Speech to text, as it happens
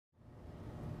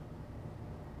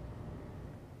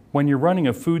When you're running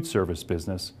a food service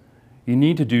business, you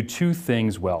need to do two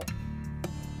things well.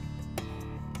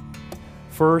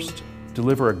 First,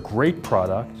 deliver a great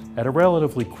product at a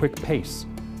relatively quick pace.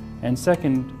 And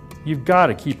second, you've got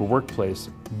to keep a workplace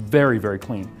very, very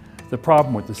clean. The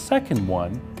problem with the second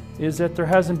one is that there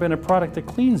hasn't been a product that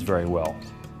cleans very well,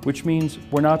 which means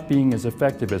we're not being as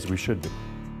effective as we should be.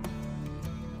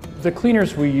 The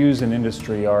cleaners we use in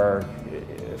industry are,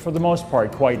 for the most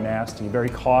part, quite nasty, very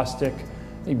caustic.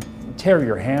 They tear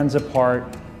your hands apart,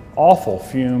 awful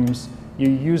fumes.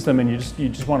 You use them and you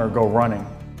just want to go running.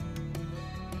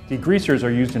 Degreasers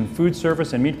are used in food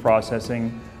service and meat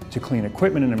processing to clean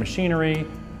equipment and machinery,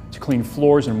 to clean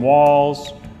floors and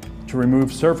walls, to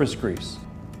remove surface grease.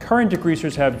 Current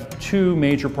degreasers have two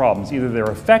major problems. Either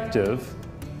they're effective,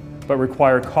 but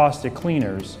require caustic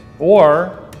cleaners,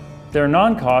 or they're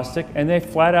non-caustic and they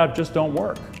flat out just don't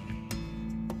work.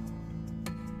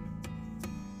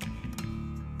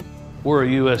 We're a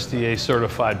USDA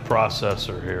certified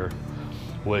processor here,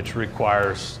 which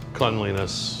requires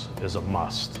cleanliness is a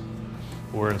must.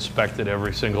 We're inspected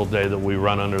every single day that we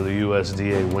run under the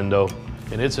USDA window,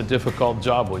 and it's a difficult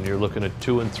job when you're looking at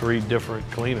 2 and 3 different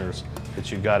cleaners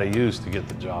that you got to use to get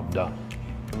the job done.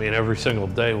 I mean, every single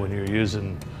day when you're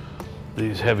using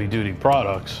these heavy-duty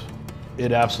products,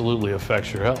 it absolutely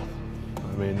affects your health.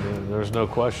 I mean, there's no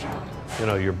question. You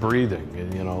know, your breathing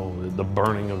and, you know, the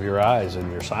burning of your eyes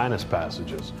and your sinus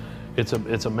passages. It's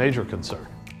a major concern.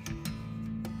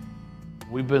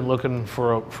 We've been looking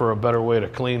for a better way to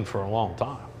clean for a long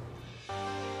time.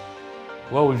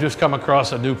 Well, we've just come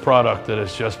across a new product that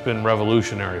has just been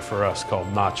revolutionary for us called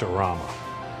Naturama.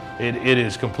 It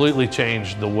has completely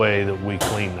changed the way that we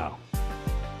clean now.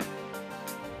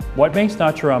 What makes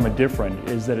Naturama different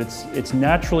is that it's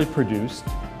naturally produced.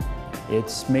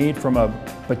 It's made from a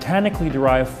botanically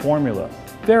derived formula,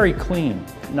 very clean,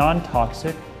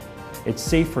 non-toxic. It's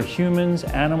safe for humans,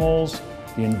 animals,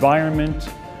 the environment.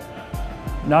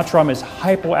 Naturama is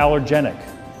hypoallergenic.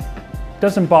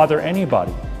 Doesn't bother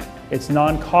anybody. It's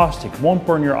non-caustic, won't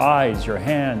burn your eyes, your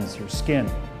hands, your skin.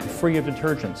 Free of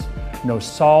detergents. No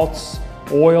salts,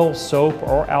 oil, soap,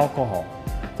 or alcohol.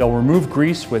 They'll remove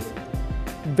grease with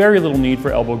very little need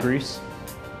for elbow grease.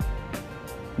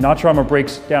 Naturama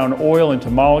breaks down oil into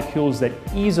molecules that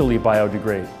easily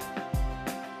biodegrade.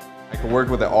 I can work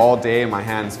with it all day and my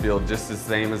hands feel just the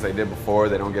same as they did before.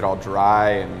 They don't get all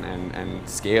dry and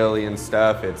scaly and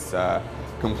stuff. It's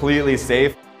completely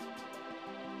safe.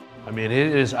 I mean,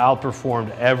 it has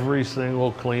outperformed every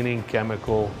single cleaning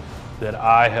chemical that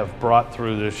I have brought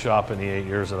through this shop in the 8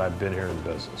 years that I've been here in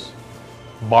business,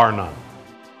 bar none.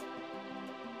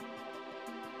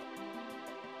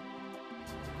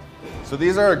 So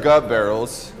these are our gut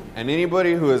barrels, and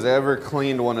anybody who has ever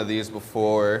cleaned one of these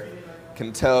before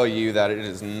can tell you that it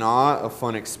is not a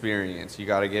fun experience. You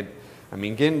gotta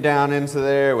getting down into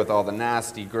there with all the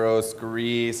nasty, gross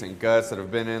grease and guts that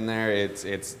have been in there,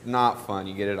 it's not fun.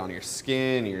 You get it on your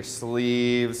skin, your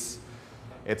sleeves.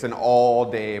 It's an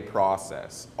all-day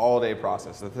process, all-day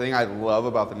process. The thing I love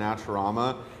about the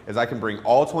Naturama is I can bring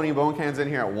all 20 bone cans in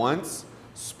here at once,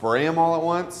 spray them all at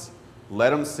once,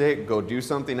 let them sit, go do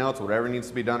something else, whatever needs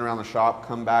to be done around the shop,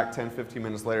 come back 10, 15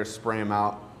 minutes later, spray them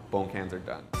out, bone cans are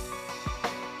done.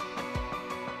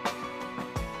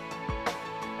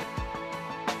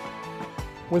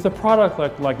 With a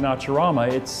product like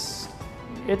Naturama,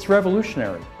 it's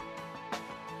revolutionary.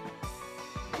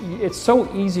 It's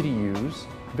so easy to use,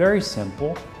 very simple.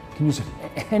 You can use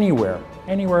it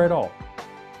anywhere at all.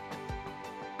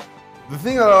 The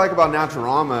thing that I like about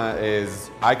Naturama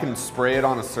is I can spray it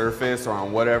on a surface or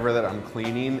on whatever that I'm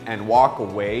cleaning and walk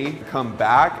away, come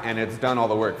back, and it's done all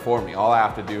the work for me. All I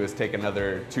have to do is take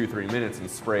another 2-3 minutes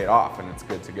and spray it off and it's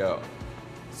good to go.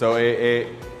 So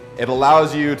it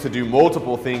allows you to do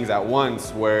multiple things at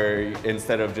once where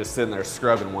instead of just sitting there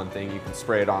scrubbing one thing, you can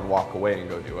spray it on, walk away, and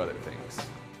go do other things.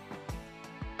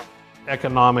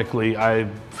 Economically, I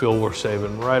feel we're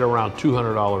saving right around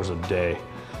 $200 a day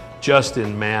just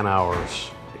in man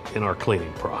hours in our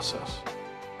cleaning process.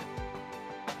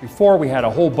 Before, we had a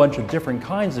whole bunch of different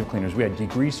kinds of cleaners. We had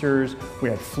degreasers, we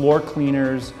had floor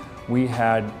cleaners, we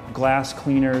had glass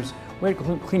cleaners. We had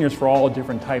cleaners for all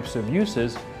different types of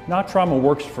uses. Naturama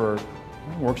works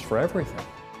for everything.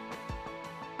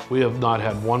 We have not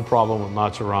had one problem with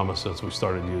Naturama since we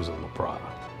started using the product.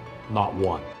 Not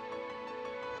one.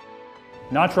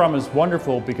 Naturama is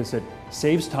wonderful because it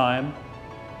saves time,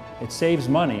 it saves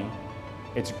money,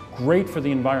 it's great for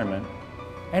the environment,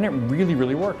 and it really,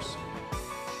 really works.